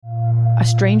a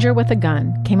stranger with a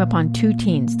gun came upon two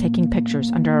teens taking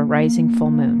pictures under a rising full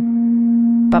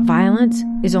moon. But violence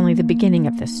is only the beginning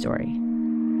of this story.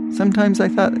 Sometimes I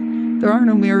thought, there are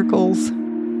no miracles.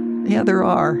 Yeah, there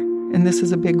are, and this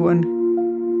is a big one.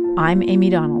 I'm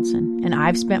Amy Donaldson, and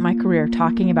I've spent my career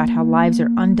talking about how lives are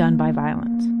undone by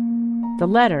violence. The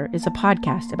Letter is a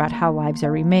podcast about how lives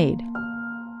are remade.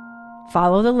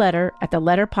 Follow The Letter at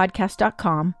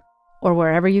theletterpodcast.com or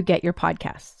wherever you get your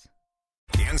podcasts.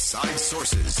 Inside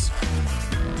Sources.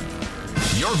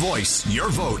 Your voice, your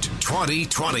vote,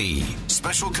 2020.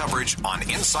 Special coverage on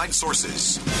Inside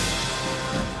Sources.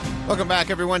 Welcome back,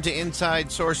 everyone, to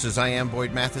Inside Sources. I am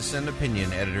Boyd Matheson,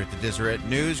 opinion editor at the Deseret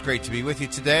News. Great to be with you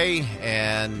today,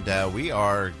 and we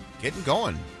are getting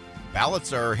going.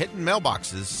 Ballots are hitting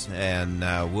mailboxes, and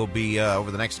will be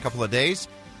over the next couple of days.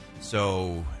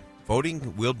 So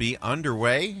voting will be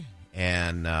underway,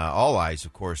 and all eyes,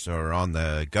 of course, are on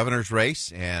the governor's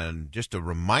race. And just a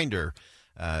reminder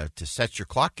to set your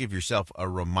clock, give yourself a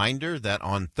reminder that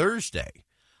on Thursday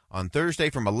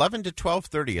from 11 to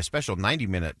 12:30, a special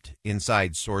 90-minute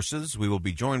Inside Sources. We will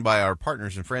be joined by our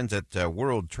partners and friends at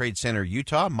World Trade Center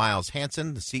Utah. Miles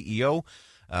Hansen, the CEO,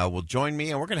 will join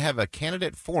me, and we're going to have a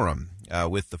candidate forum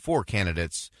with the four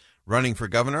candidates running for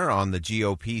governor on the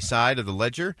GOP side of the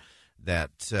ledger,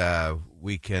 that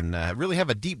we can really have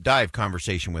a deep dive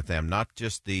conversation with them, not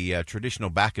just the traditional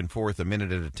back and forth a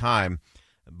minute at a time,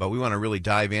 but we want to really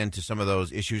dive into some of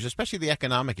those issues, especially the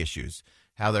economic issues,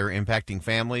 how they're impacting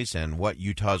families and what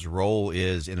Utah's role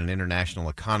is in an international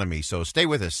economy. So stay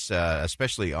with us,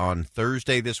 especially on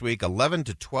Thursday this week, 11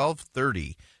 to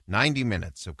 12:30, 90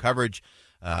 minutes of coverage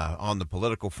on the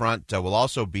political front. We'll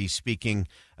also be speaking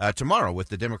tomorrow with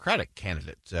the Democratic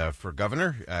candidate for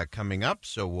governor coming up.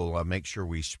 So we'll make sure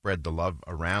we spread the love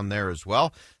around there as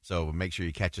well. So make sure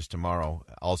you catch us tomorrow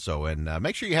also. And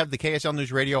make sure you have the KSL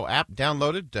News Radio app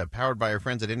downloaded, powered by our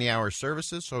friends at Any Hour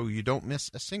Services, so you don't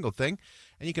miss a single thing.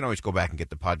 And you can always go back and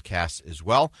get the podcast as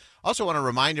well. Also want to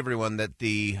remind everyone that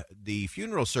the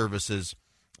funeral services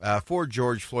for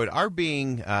George Floyd are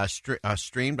being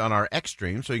streamed on our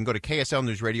Xstream. So you can go to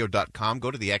kslnewsradio.com,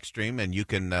 go to the Xstream, and you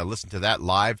can listen to that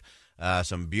live.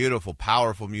 Some beautiful,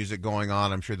 powerful music going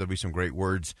on. I'm sure there'll be some great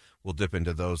words. We'll dip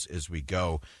into those as we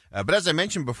go. But as I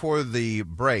mentioned before the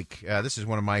break, this is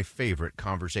one of my favorite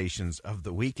conversations of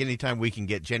the week. Anytime we can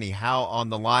get Jenny Howe on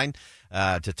the line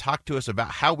to talk to us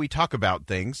about how we talk about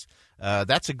things,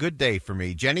 that's a good day for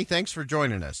me. Jenny, thanks for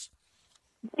joining us.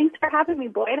 Thanks for having me,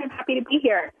 Boyd. I'm happy to be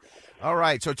here. All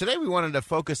right. So today we wanted to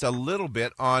focus a little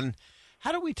bit on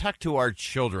how do we talk to our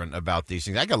children about these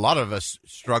things. I think a lot of us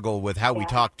struggle with how we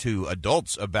talk to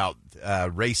adults about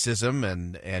racism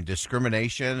and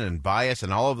discrimination and bias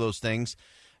and all of those things.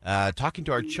 Talking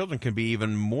to our children can be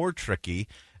even more tricky.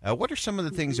 What are some of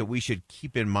the things that we should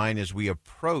keep in mind as we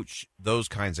approach those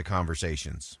kinds of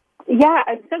conversations? Yeah,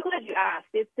 I'm so glad you asked.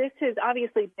 This has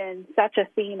obviously been such a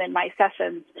theme in my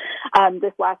sessions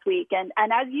this last week. And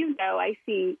as you know, I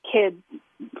see kids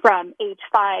from age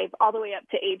 5 all the way up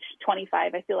to age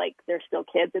 25. I feel like they're still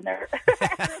kids in their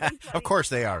Of course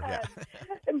they are, yeah.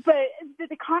 But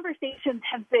the conversations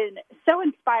have been so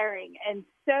inspiring and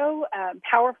so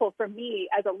powerful for me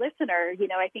as a listener. You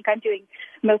know, I think I'm doing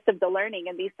most of the learning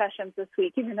in these sessions this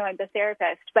week, even though I'm the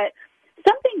therapist. But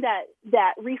something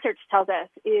that research tells us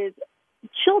is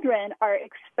children are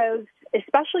exposed,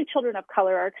 especially children of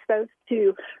color, are exposed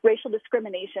to racial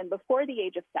discrimination before the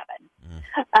age of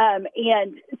 7.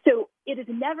 And so it is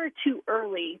never too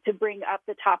early to bring up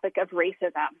the topic of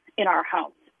racism in our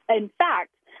homes. In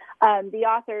fact, the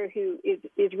author who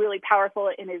is really powerful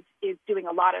and is doing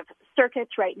a lot of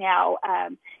circuits right now,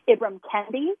 Ibram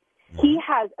Kendi, he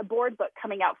has a board book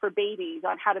coming out for babies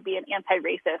on how to be an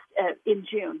anti-racist in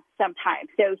June sometime.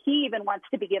 So he even wants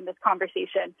to begin this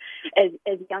conversation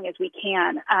as young as we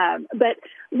can. But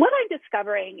what I'm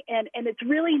discovering, and it's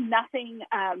really nothing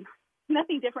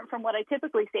different from what I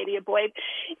typically say to you, Boyd,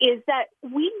 is that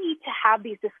we need to have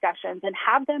these discussions and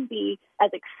have them be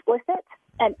as explicit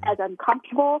and as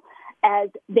uncomfortable as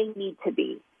they need to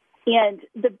be. And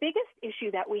the biggest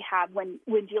issue that we have when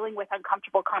dealing with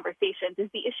uncomfortable conversations is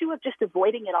the issue of just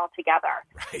avoiding it altogether.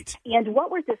 Right. And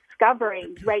what we're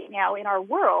discovering right now in our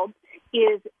world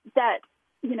is that,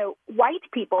 you know, white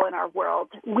people in our world,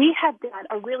 we have done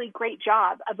a really great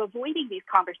job of avoiding these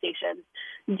conversations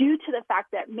due to the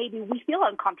fact that maybe we feel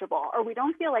uncomfortable or we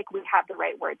don't feel like we have the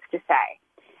right words to say.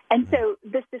 And so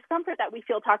this discomfort that we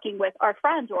feel talking with our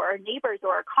friends or our neighbors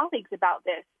or our colleagues about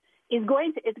this is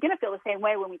going to feel the same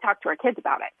way when we talk to our kids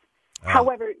about it.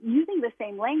 However, using the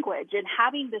same language and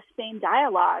having the same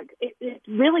dialogue, it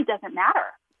really doesn't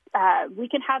matter. We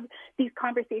can have these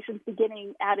conversations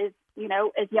beginning at as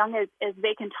young as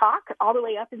they can talk, all the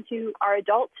way up into our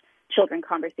adult children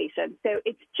conversation. So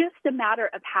it's just a matter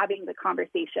of having the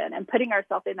conversation and putting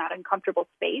ourselves in that uncomfortable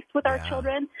space with our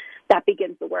children. That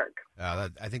begins the work. I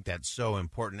think that's so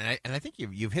important. And I think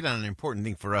you've hit on an important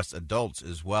thing for us adults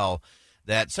as well,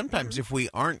 that sometimes if we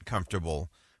aren't comfortable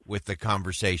with the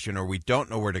conversation, or we don't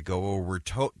know where to go, or we're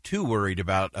too worried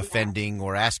about offending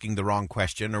or asking the wrong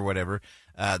question or whatever,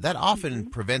 that often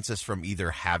prevents us from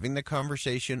either having the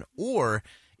conversation, or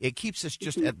it keeps us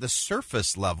just at the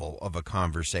surface level of a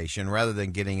conversation rather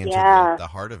than getting into the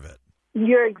heart of it.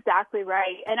 You're exactly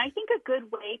right. And I think a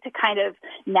good way to kind of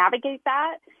navigate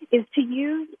that is to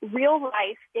use real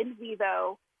life in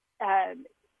vivo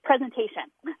presentation.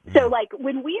 So like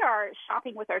when we are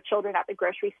shopping with our children at the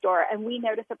grocery store and we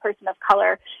notice a person of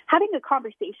color, having a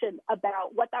conversation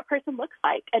about what that person looks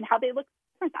like and how they look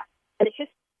different, and the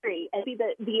history and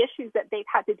the issues that they've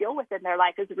had to deal with in their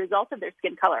life as a result of their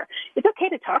skin color. It's okay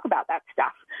to talk about that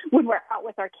stuff when we're out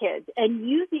with our kids, and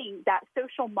using that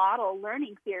social model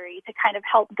learning theory to kind of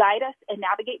help guide us and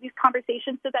navigate these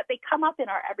conversations so that they come up in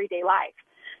our everyday life,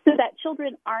 so that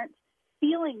children aren't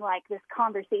feeling like this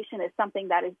conversation is something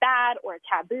that is bad or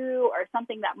taboo or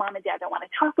something that mom and dad don't want to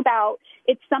talk about.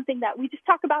 It's something that we just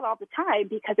talk about all the time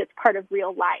because it's part of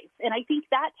real life. And I think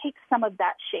that takes some of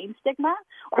that shame stigma,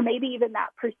 or maybe even that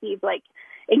perceived like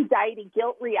anxiety,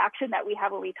 guilt reaction that we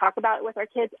have when we talk about it with our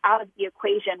kids, out of the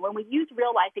equation when we use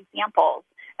real life examples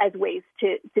as ways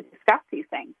to discuss these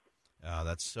things.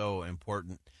 That's so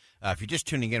important. If you're just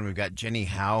tuning in, we've got Jenny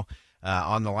Howe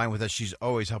on the line with us. She's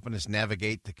always helping us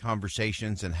navigate the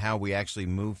conversations and how we actually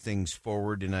move things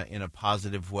forward in a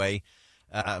positive way.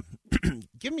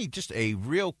 Give me just a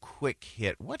real quick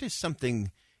hit. What is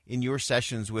something in your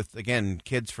sessions with, again,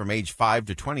 kids from age 5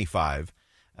 to 25,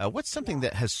 what's something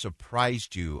that has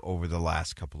surprised you over the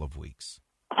last couple of weeks?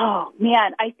 Oh,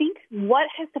 man, I think what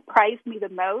has surprised me the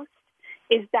most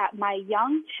is that my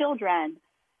young children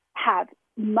have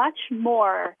much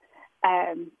more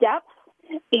depth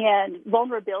and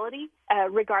vulnerability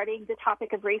regarding the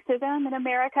topic of racism in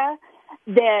America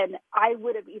than I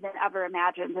would have even ever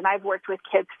imagined. And I've worked with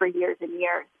kids for years and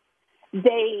years.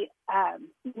 They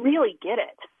really get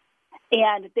it,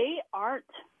 and they aren't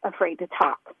afraid to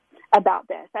talk about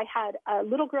this. I had a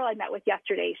little girl I met with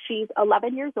yesterday. She's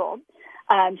 11 years old.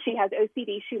 She has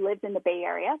OCD. She lives in the Bay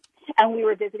Area, and we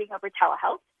were visiting over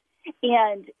telehealth.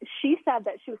 And she said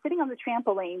that she was sitting on the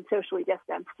trampoline, socially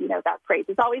distanced. You know, that phrase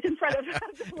is always in front of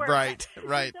the word. Right.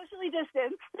 Socially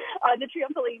distanced on the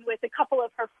trampoline with a couple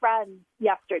of her friends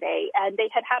yesterday, and they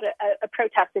had a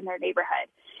protest in their neighborhood.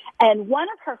 And one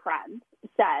of her friends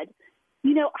said,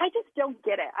 I just don't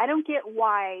get it. I don't get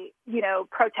why,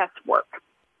 protests work.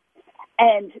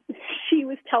 And she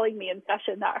was telling me in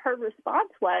session that her response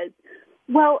was,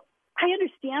 well, I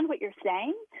understand what you're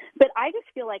saying, but I just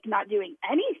feel like not doing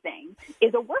anything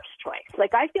is a worse choice.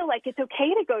 Like, I feel like it's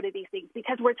okay to go to these things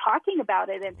because we're talking about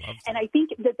it. And I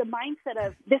think that the mindset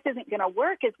of this isn't going to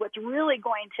work is what's really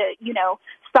going to,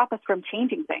 stop us from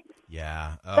changing things.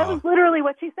 Yeah. That was literally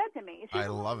what she said to me. I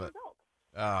love it.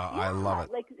 I love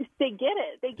it. Like, they get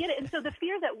it. And so the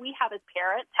fear that we have as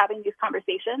parents having these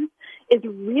conversations is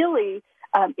really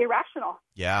irrational.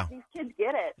 Yeah. These kids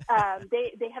get it.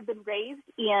 They have been raised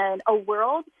in a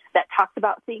world that talks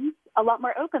about things a lot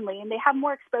more openly, and they have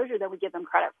more exposure than we give them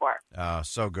credit for.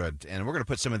 So good. And we're going to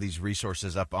put some of these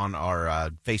resources up on our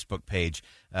Facebook page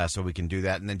so we can do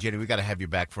that. And then, Jenny, we got to have you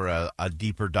back for a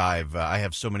deeper dive. I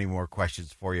have so many more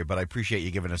questions for you, but I appreciate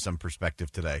you giving us some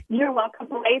perspective today. You're welcome,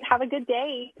 Wade. Have a good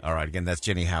day. All right. Again, that's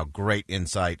Jenny Howe. Great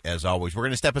insight, as always. We're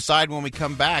going to step aside. When we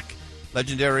come back,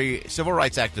 legendary civil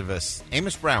rights activist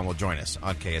Amos Brown will join us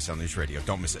on KSL News Radio.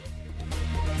 Don't miss it.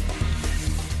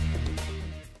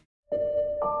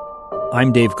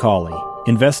 I'm Dave Cawley,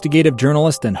 investigative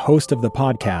journalist and host of the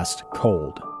podcast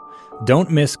Cold.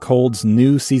 Don't miss Cold's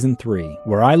new Season 3,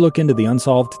 where I look into the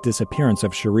unsolved disappearance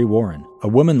of Cherie Warren, a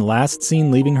woman last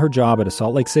seen leaving her job at a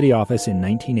Salt Lake City office in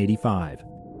 1985.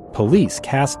 Police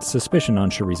cast suspicion on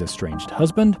Cherie's estranged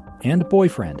husband and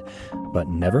boyfriend, but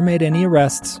never made any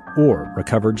arrests or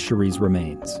recovered Cherie's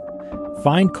remains.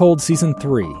 Find Cold Season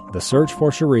 3, The Search for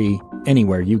Cherie,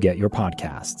 anywhere you get your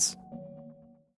podcasts.